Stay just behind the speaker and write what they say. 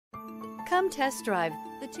Come test drive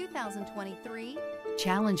the 2023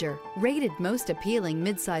 Challenger. Rated most appealing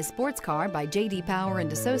midsize sports car by J.D. Power and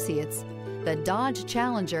Associates, the Dodge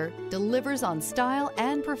Challenger delivers on style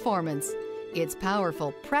and performance. It's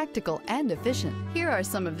powerful, practical, and efficient. Here are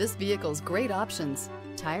some of this vehicle's great options: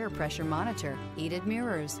 tire pressure monitor, heated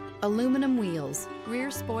mirrors, aluminum wheels, rear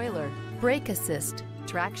spoiler, brake assist,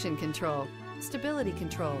 traction control, stability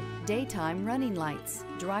control, daytime running lights,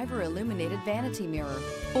 driver illuminated vanity mirror,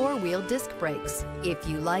 four-wheel disc brakes. If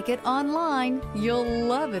you like it online, you'll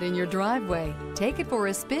love it in your driveway. Take it for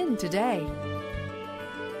a spin today.